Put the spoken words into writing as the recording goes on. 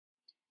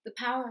The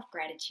power of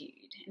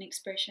gratitude, an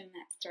expression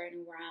that's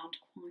thrown around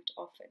quite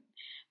often.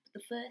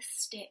 But the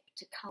first step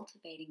to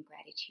cultivating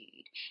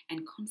gratitude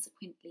and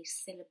consequently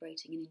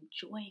celebrating and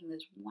enjoying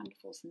those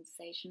wonderful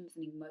sensations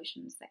and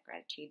emotions that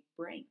gratitude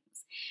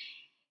brings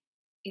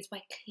is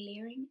by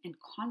clearing and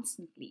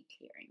constantly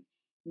clearing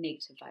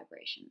negative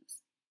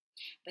vibrations.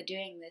 By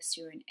doing this,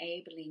 you're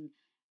enabling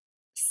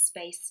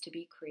space to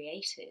be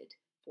created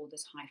for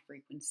this high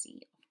frequency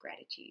of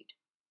gratitude.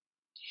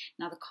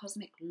 Now, the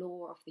cosmic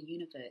law of the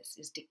universe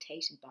is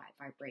dictated by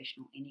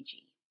vibrational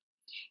energy.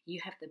 You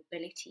have the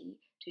ability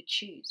to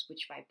choose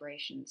which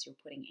vibrations you're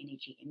putting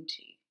energy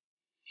into.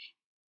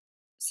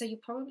 So you're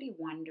probably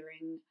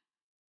wondering,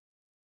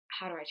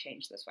 how do I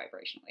change this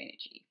vibrational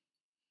energy?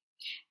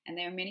 And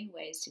there are many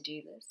ways to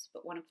do this,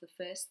 but one of the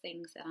first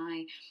things that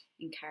I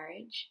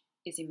encourage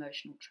is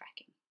emotional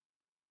tracking.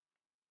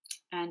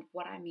 And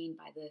what I mean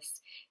by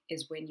this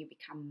is when you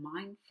become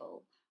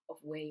mindful of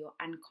where your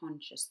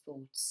unconscious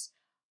thoughts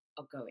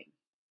are going.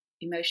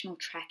 Emotional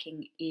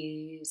tracking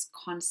is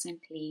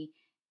constantly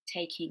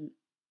taking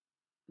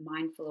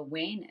mindful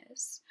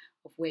awareness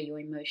of where your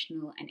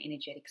emotional and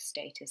energetic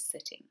state is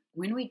sitting.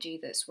 When we do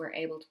this, we're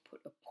able to put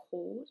a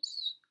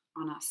pause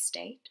on our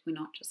state. We're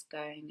not just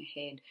going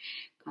ahead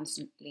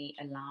constantly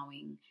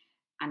allowing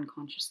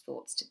unconscious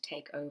thoughts to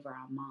take over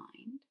our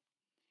mind,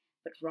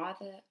 but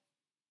rather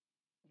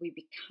we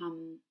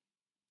become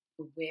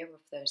aware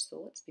of those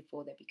thoughts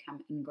before they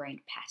become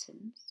ingrained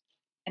patterns.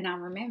 And now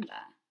remember,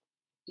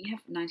 you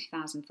have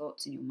 90,000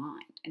 thoughts in your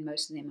mind, and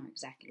most of them are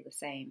exactly the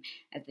same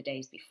as the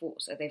days before.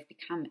 So they've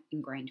become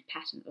ingrained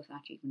patterns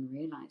without you even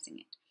realizing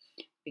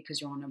it,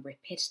 because you're on a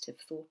repetitive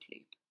thought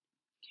loop.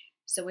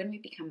 So when we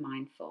become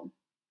mindful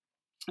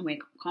and we're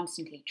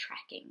constantly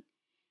tracking,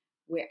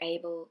 we're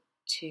able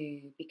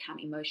to become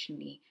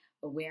emotionally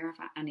aware of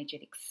our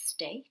energetic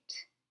state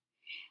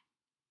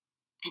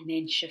and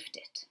then shift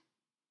it.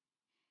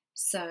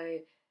 So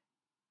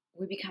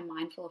we become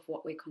mindful of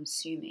what we're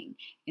consuming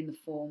in the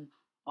form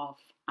of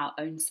our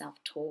own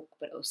self-talk,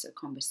 but also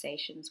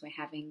conversations we're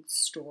having,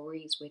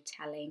 stories we're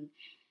telling,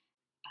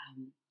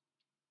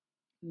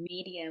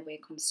 media we're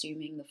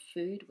consuming, the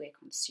food we're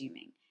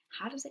consuming.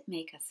 How does it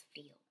make us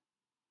feel?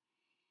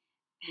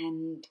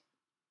 And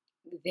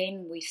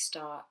then we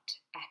start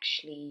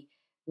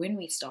when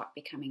we start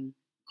becoming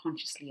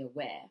consciously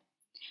aware,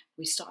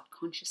 we start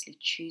consciously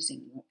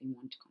choosing what we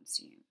want to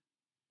consume.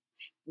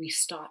 We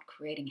start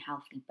creating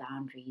healthy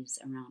boundaries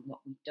around what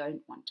we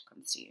don't want to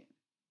consume.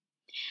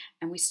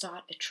 And we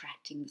start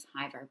attracting this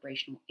high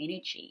vibrational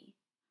energy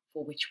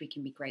for which we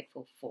can be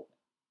grateful for.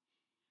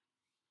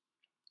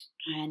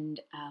 And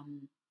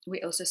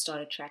we also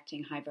start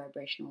attracting high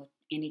vibrational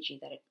energy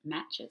that it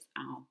matches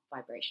our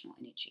vibrational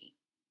energy.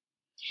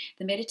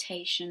 The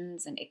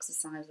meditations and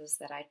exercises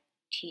that I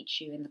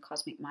teach you in the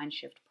Cosmic Mind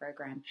Shift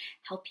program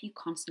help you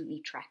constantly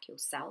track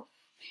yourself.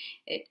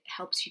 It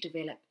helps you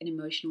develop an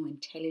emotional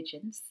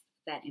intelligence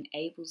that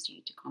enables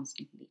you to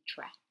constantly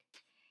track.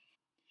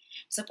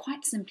 So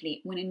quite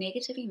simply, when a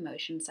negative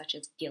emotion such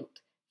as guilt,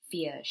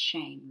 fear,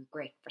 shame,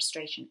 regret,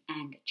 frustration,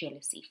 anger,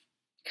 jealousy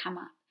come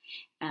up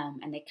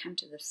and they come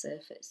to the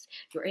surface,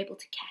 you're able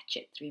to catch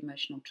it through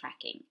emotional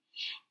tracking,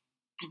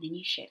 and then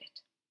you shed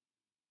it.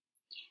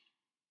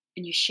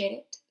 And you shed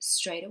it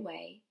straight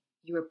away,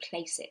 you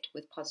replace it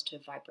with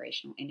positive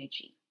vibrational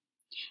energy.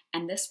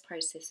 And this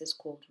process is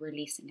called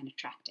releasing and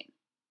attracting.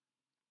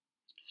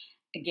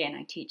 Again,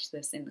 I teach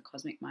this in the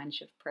Cosmic Mind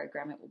Shift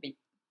program. It will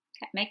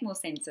make more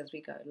sense as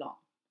we go along.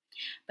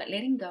 But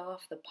letting go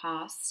of the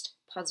past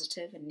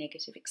positive and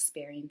negative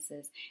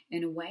experiences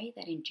in a way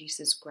that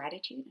induces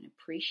gratitude and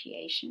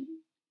appreciation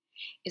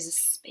is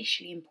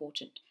especially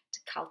important to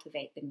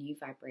cultivate the new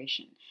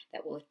vibration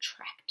that will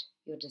attract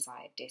your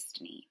desired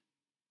destiny.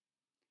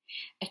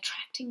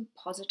 Attracting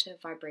positive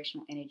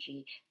vibrational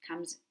energy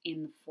comes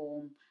in the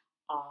form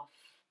of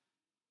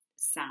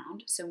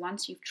sound. So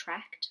once you've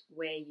tracked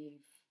where you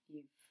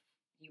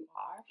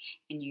are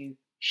and you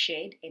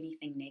shed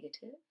anything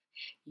negative,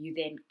 you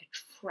then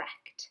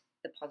attract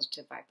the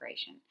positive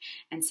vibration.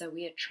 And so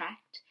we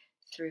attract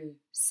through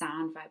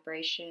sound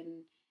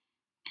vibration,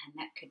 and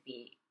that could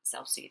be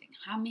self-soothing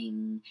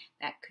humming,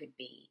 that could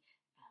be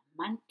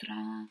a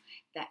mantra,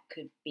 that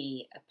could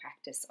be a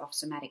practice of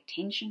somatic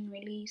tension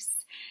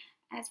release,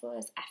 as well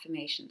as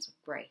affirmations of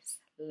grace,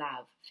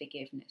 love,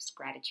 forgiveness,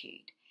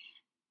 gratitude.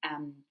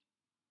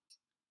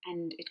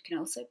 And it can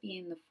also be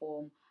in the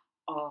form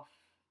of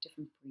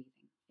different breathing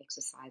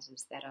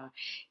exercises that are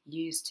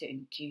used to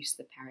induce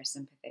the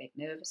parasympathetic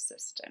nervous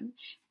system,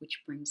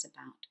 which brings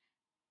about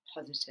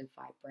positive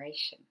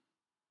vibration.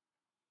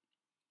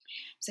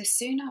 So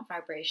soon our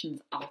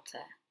vibrations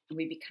alter and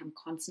we become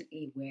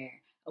constantly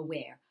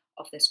aware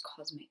of this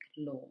cosmic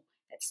law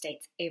that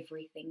states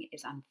everything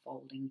is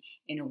unfolding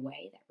in a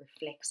way that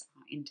reflects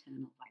our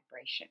internal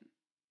vibration.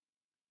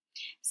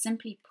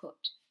 Simply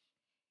put,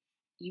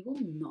 you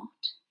will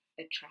not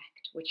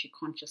attract what you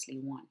consciously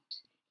want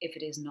if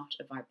it is not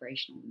a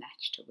vibrational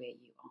match to where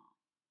you are.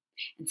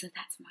 And so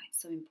that's why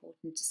it's so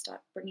important to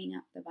start bringing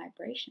up the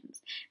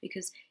vibrations.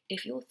 Because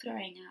if you're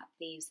throwing out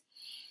these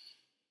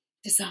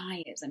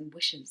desires and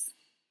wishes,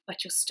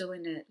 but you're still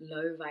in a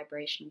low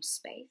vibrational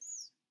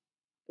space,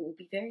 it will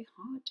be very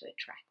hard to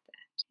attract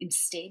that.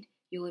 Instead,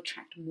 you'll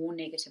attract more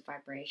negative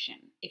vibration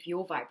if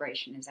your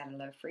vibration is at a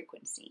low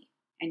frequency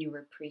and you're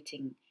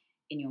repeating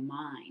in your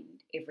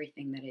mind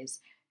everything that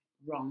is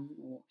wrong,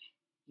 or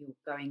you're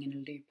going in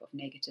a loop of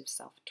negative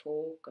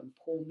self-talk and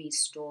poor me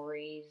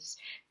stories,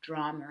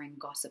 drama and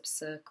gossip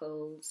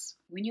circles.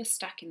 When you're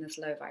stuck in this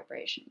low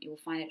vibration, you will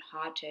find it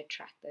hard to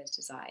attract those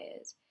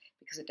desires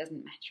because it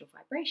doesn't match your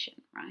vibration,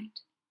 right?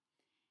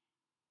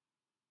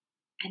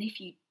 And if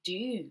you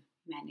do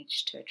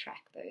manage to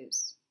attract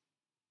those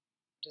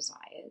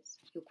desires,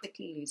 you'll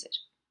quickly lose it.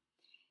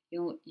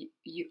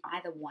 You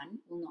either, one,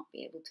 will not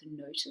be able to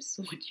notice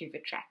what you've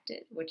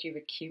attracted, what you've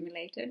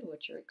accumulated,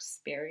 what you're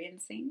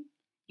experiencing.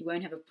 You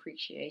won't have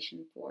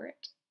appreciation for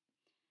it.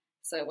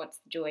 So what's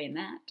the joy in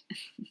that?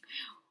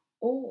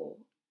 Or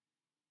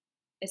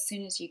as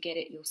soon as you get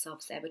it, you'll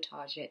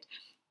self-sabotage it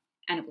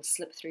and it will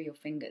slip through your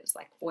fingers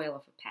like oil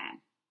off a pan.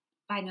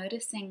 By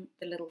noticing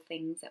the little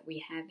things that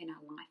we have in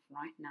our life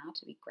right now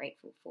to be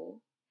grateful for,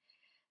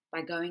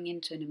 by going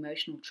into an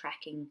emotional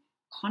tracking,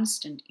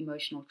 constant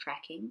emotional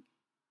tracking,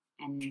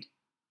 and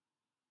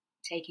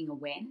taking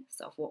awareness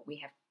of what we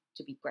have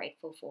to be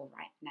grateful for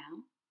right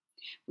now,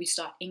 we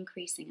start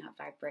increasing our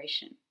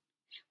vibration.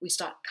 We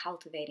start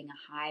cultivating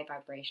a high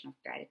vibration of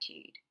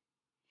gratitude.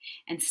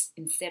 And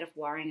instead of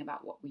worrying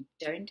about what we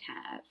don't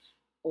have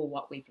or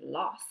what we've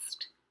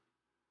lost,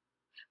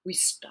 we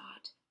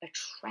start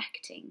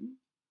attracting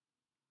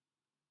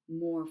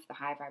more of the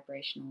high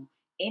vibrational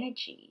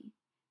energy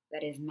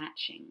that is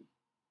matching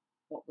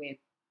what we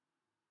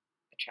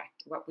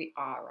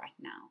are right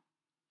now.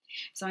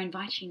 So I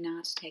invite you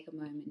now to take a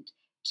moment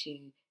to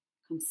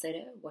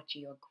consider what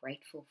you are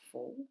grateful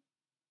for,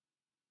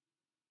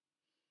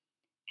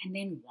 and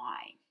then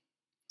why.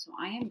 So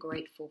I am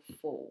grateful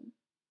for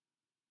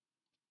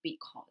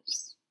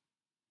because.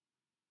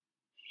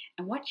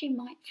 And what you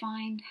might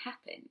find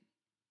happen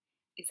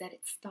is that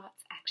it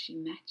starts actually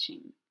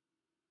matching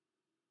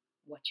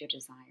what you're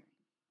desiring.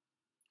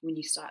 When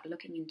you start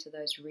looking into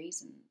those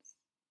reasons,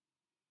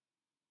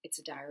 it's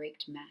a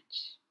direct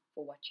match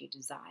for what you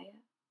desire.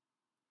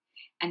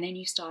 And then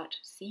you start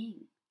seeing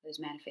those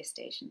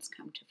manifestations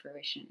come to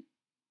fruition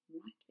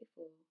right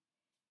before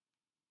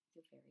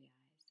your very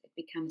eyes. It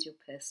becomes your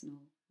personal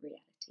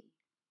reality.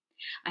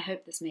 I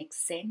hope this makes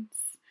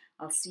sense.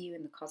 I'll see you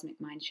in the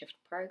Cosmic Mind Shift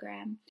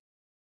program.